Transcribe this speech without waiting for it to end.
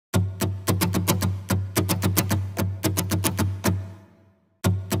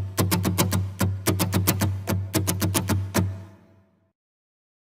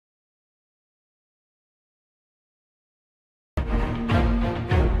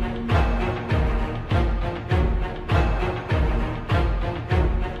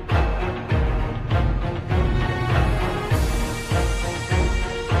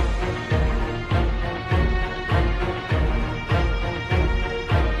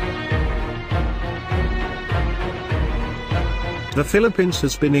The Philippines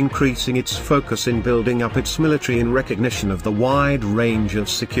has been increasing its focus in building up its military in recognition of the wide range of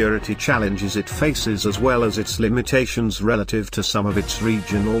security challenges it faces as well as its limitations relative to some of its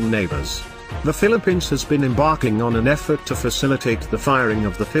regional neighbors. The Philippines has been embarking on an effort to facilitate the firing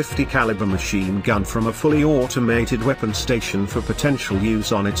of the .50 caliber machine gun from a fully automated weapon station for potential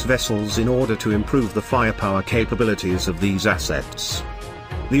use on its vessels in order to improve the firepower capabilities of these assets.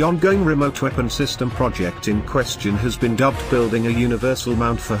 The ongoing remote weapon system project in question has been dubbed Building a Universal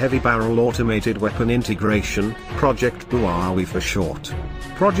Mount for Heavy Barrel Automated Weapon Integration, Project buhawi for short.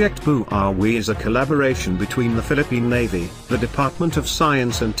 Project buhawi is a collaboration between the Philippine Navy, the Department of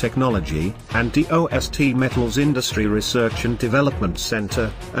Science and Technology, and DOST Metals Industry Research and Development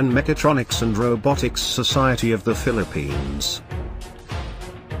Center, and Mechatronics and Robotics Society of the Philippines.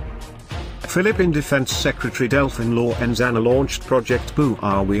 Philippine Defense Secretary Delfin Lorenzana launched Project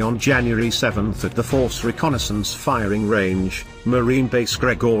buhawi on January 7 at the Force Reconnaissance Firing Range, Marine Base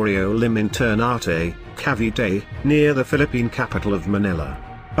Gregorio Lim in Ternate, Cavite, near the Philippine capital of Manila.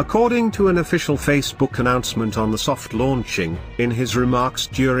 According to an official Facebook announcement on the soft launching, in his remarks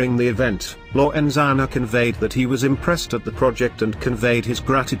during the event, Lorenzana conveyed that he was impressed at the project and conveyed his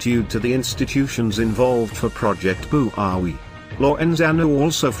gratitude to the institutions involved for Project buhawi. Lorenzana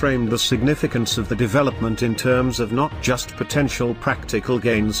also framed the significance of the development in terms of not just potential practical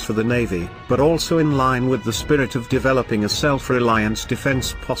gains for the Navy, but also in line with the spirit of developing a self-reliant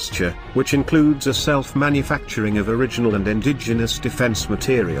defense posture, which includes a self-manufacturing of original and indigenous defense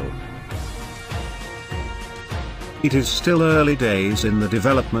material. It is still early days in the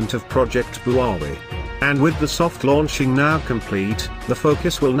development of Project buhawi. And with the soft launching now complete, the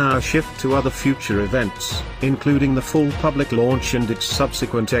focus will now shift to other future events, including the full public launch and its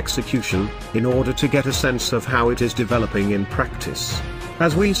subsequent execution, in order to get a sense of how it is developing in practice.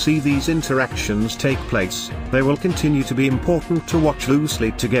 As we see these interactions take place, they will continue to be important to watch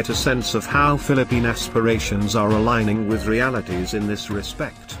loosely to get a sense of how Philippine aspirations are aligning with realities in this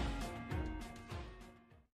respect.